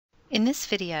In this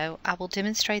video, I will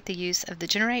demonstrate the use of the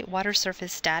Generate Water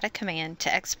Surface Data command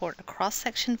to export a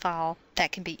cross-section file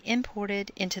that can be imported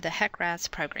into the HEC-RAS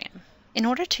program. In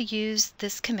order to use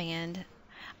this command,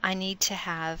 I need to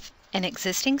have an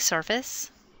existing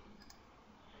surface.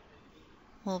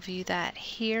 We'll view that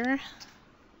here.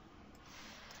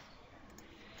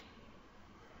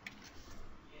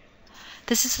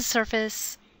 This is a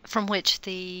surface from which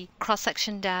the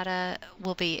cross-section data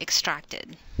will be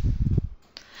extracted.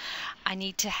 I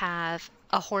need to have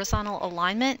a horizontal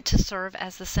alignment to serve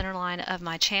as the center line of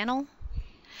my channel,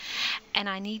 and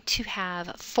I need to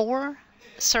have 4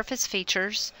 surface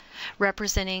features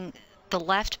representing the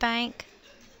left bank,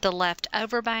 the left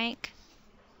over bank,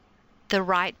 the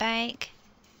right bank,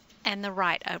 and the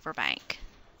right over bank.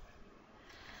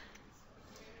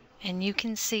 And you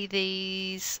can see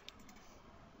these.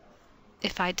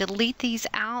 If I delete these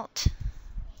out,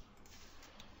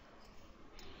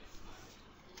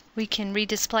 we can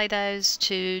redisplay those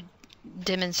to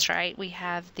demonstrate. We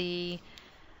have the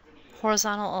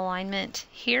horizontal alignment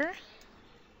here,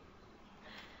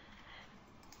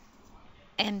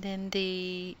 and then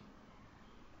the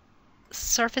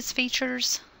surface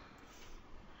features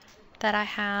that I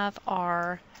have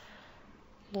are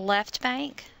left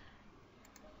bank,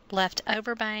 left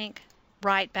over bank,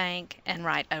 right bank, and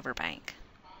right over bank.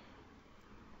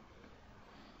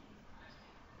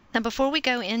 Now, before we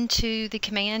go into the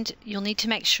command, you'll need to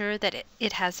make sure that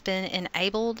it has been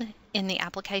enabled in the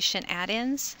application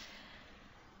Addins.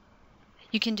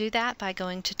 You can do that by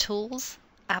going to Tools,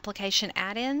 Application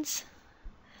Addins,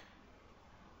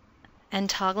 and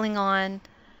toggling on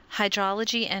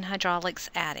Hydrology and Hydraulics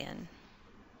Add-in.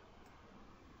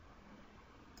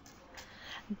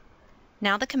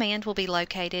 Now the command will be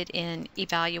located in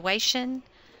Evaluation,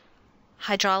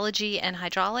 Hydrology and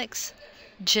Hydraulics,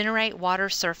 Generate Water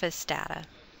Surface Data.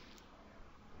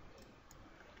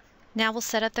 Now we'll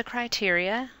set up the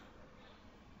criteria.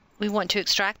 We want to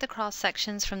extract the cross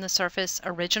sections from the surface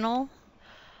original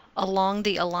along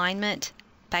the alignment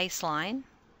baseline.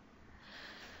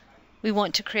 We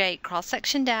want to create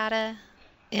cross-section data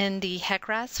in the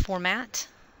HEC-RAS format.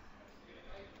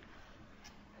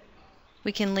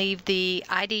 We can leave the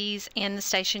IDs and the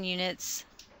station units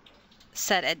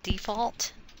set at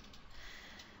default.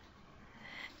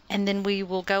 And then we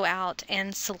will go out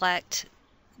and select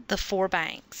the 4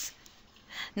 banks.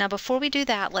 Now, before we do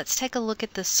that, let's take a look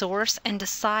at the source and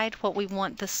decide what we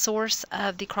want the source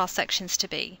of the cross sections to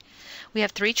be. We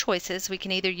have 3 choices. We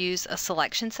can either use a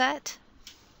selection set.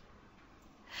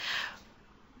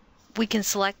 We can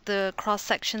select the cross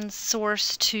section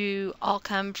source to all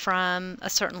come from a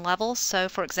certain level. So,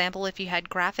 for example, if you had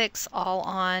graphics all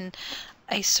on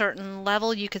a certain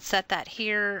level, you could set that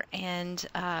here, and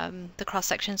the cross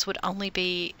sections would only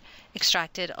be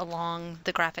extracted along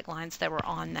the graphic lines that were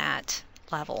on that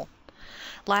level.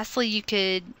 Lastly, you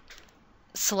could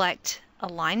select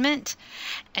alignment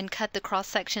and cut the cross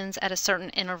sections at a certain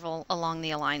interval along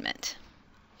the alignment.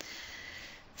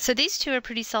 So these 2 are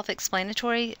pretty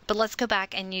self-explanatory, but let's go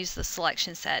back and use the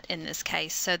selection set in this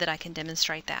case so that I can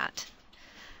demonstrate that.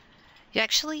 You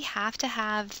actually have to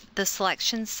have the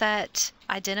selection set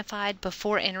identified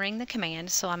before entering the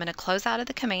command. So I'm going to close out of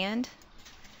the command,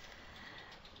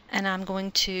 and I'm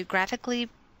going to graphically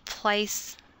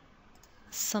place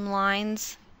some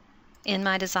lines in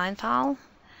my design file.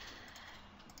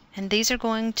 And these are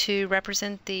going to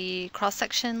represent the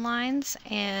cross-section lines,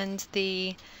 and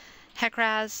the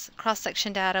HEC-RAS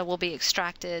cross-section data will be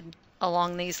extracted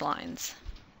along these lines.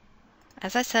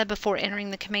 As I said, before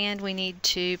entering the command, we need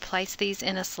to place these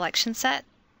in a selection set.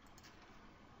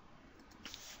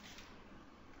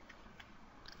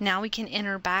 Now we can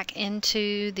enter back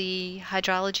into the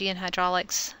Hydrology and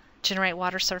Hydraulics Generate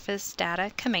Water Surface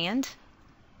Data command.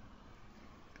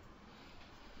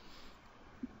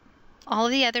 All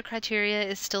of the other criteria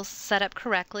is still set up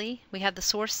correctly. We have the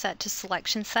source set to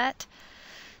selection set.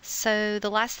 So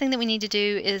the last thing that we need to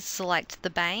do is select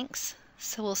the banks.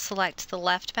 So we'll select the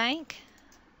left bank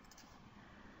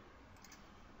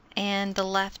and the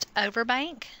left over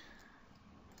bank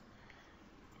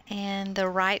and the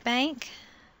right bank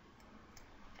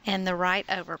and the right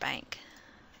over bank.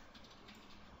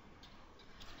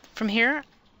 From here,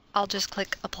 I'll just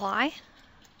click Apply.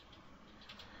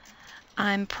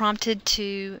 I'm prompted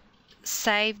to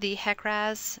save the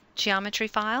HEC-RAS geometry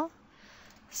file,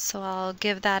 so I'll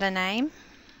give that a name.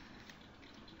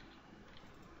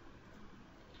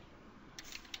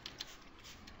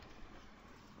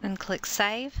 And click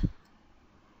Save.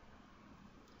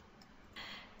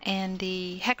 And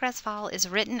the HEC-RAS file is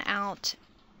written out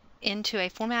into a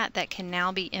format that can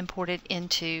now be imported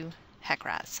into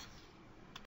HEC-RAS.